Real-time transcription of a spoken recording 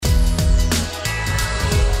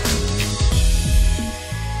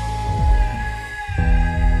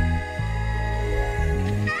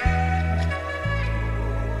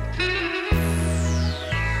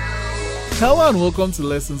Hello and welcome to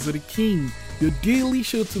Lessons with the King, your daily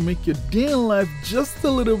show to make your day in life just a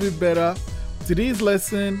little bit better. Today's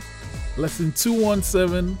lesson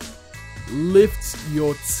 217, lift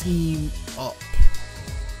your team up.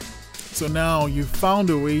 So now you found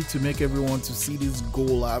a way to make everyone to see this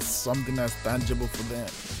goal as something that's tangible for them.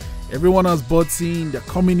 Everyone has bought in, they're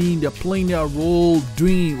coming in, they're playing their role,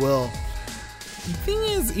 doing well. The thing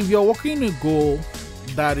is, if you're working a goal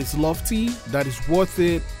that is lofty, that is worth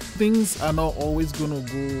it, things are not always gonna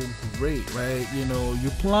go great, right? You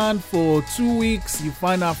plan for 2 weeks, you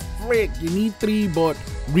find out frick, you need 3, but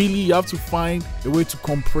really you have to find a way to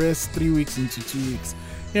compress 3 weeks into 2 weeks.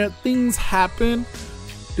 Things happen.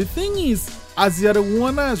 The thing is, as you're the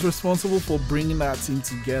one that is responsible for bringing that team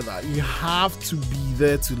together, you have to be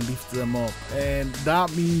there to lift them up, and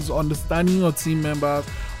that means understanding your team members,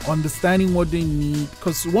 understanding what they need,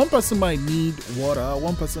 because one person might need water,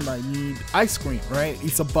 one person might need ice cream, right?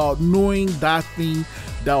 It's about knowing that thing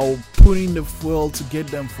that will put in the fuel to get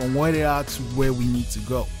them from where they are to where we need to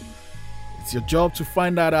go. It's your job to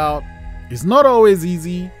find that out. It's not always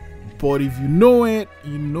easy, but if you know it,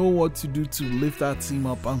 you know what to do to lift that team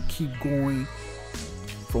up and keep going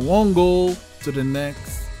from one goal to the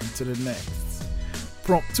next and to the next.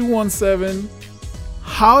 Prompt 217,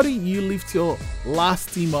 how did you lift your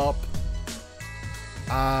last team up?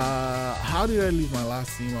 How did I lift my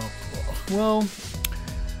last team up? Well,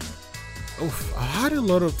 I had a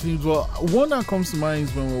lot of teams. Well, one that comes to mind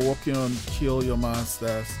is when we're working on Kill Your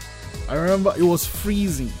Masters. I remember it was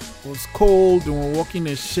freezing. It was cold and we were working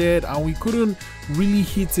in a shed and we couldn't really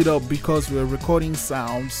heat it up because we were recording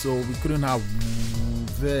sound, so we couldn't have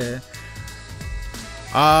there.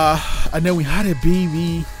 And then we had a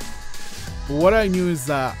baby. But what I knew is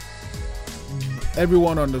that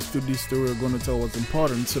everyone understood this story we're going to tell was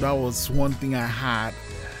important, so that was one thing I had.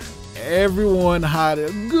 Everyone had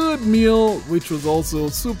a good meal, which was also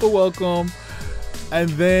super welcome. And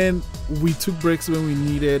then we took breaks when we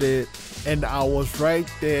needed it, and I was right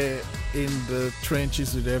there in the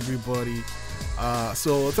trenches with everybody.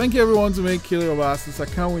 So thank you everyone to make Kill Your Masters. I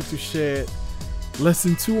can't wait to share it.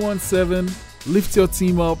 Lesson 217, lift your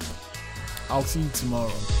team up. I'll see you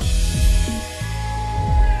tomorrow.